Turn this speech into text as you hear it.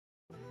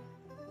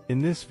In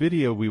this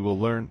video we will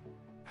learn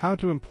how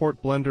to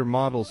import Blender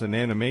models and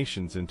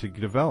animations into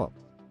Gdevelop.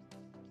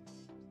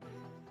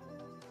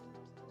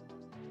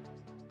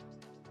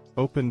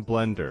 Open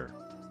Blender.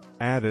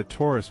 Add a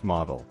torus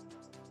model.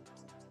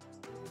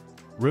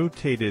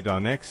 Rotate it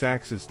on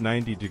x-axis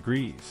 90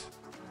 degrees.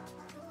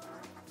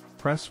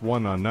 Press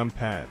 1 on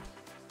numpad.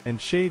 And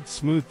shade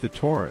smooth the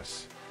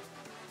torus.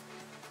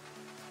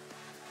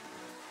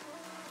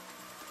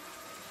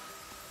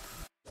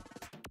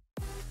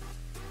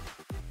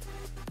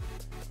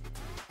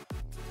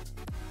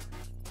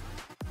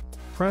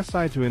 Press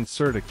I to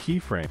insert a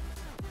keyframe.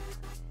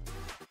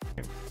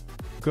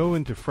 Go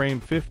into frame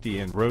 50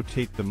 and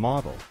rotate the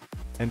model,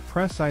 and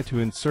press I to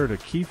insert a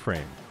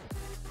keyframe.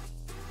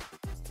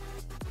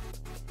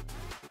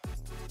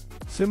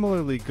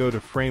 Similarly, go to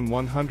frame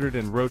 100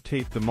 and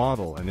rotate the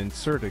model and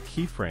insert a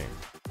keyframe.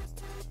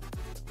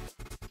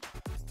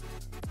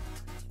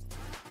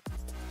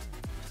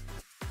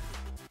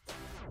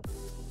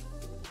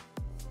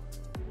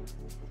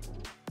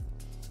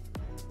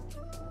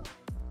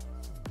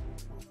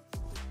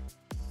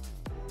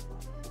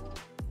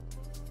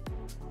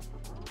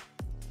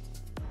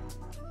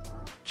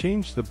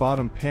 Change the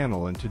bottom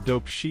panel into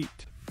Dope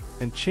Sheet,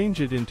 and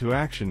change it into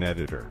Action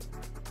Editor.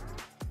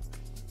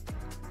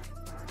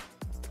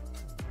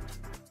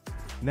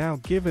 Now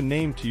give a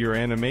name to your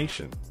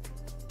animation.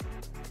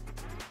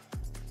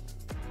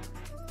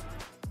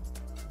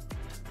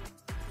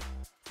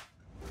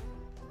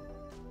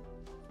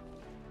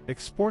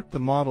 Export the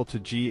model to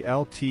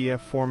GLTF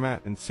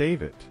format and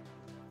save it.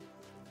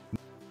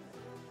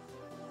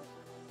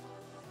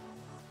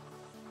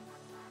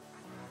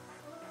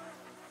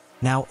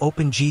 Now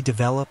open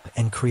Gdevelop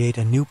and create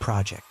a new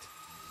project.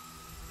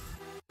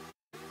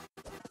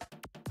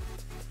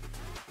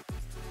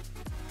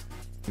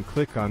 And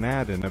click on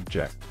Add an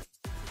Object.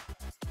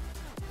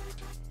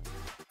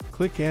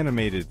 Click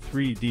Animated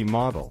 3D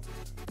Model.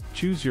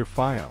 Choose your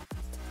file.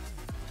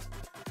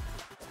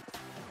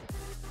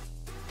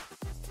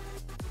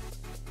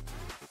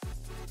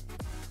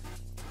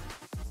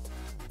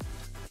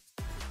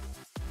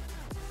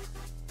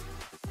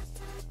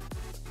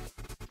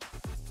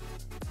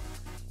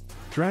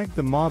 Drag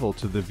the model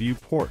to the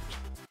viewport.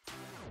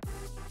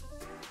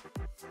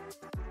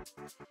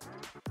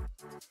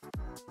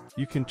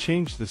 You can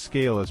change the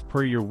scale as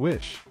per your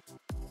wish.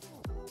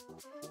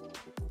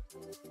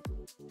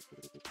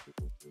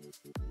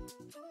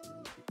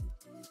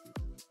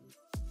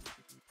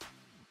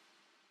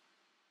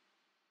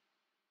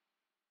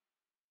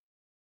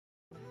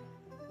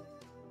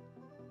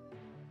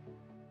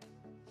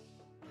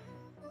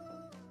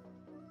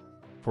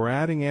 For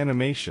adding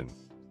animation,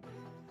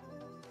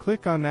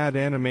 click on Add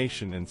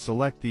Animation and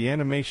select the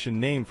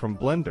animation name from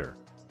Blender.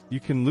 You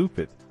can loop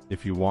it,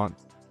 if you want.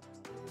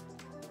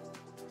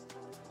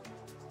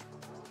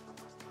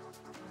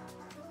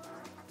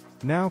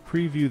 Now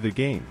preview the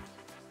game.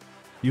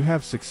 You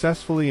have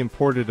successfully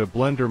imported a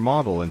Blender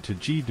model into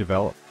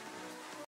Gdevelop.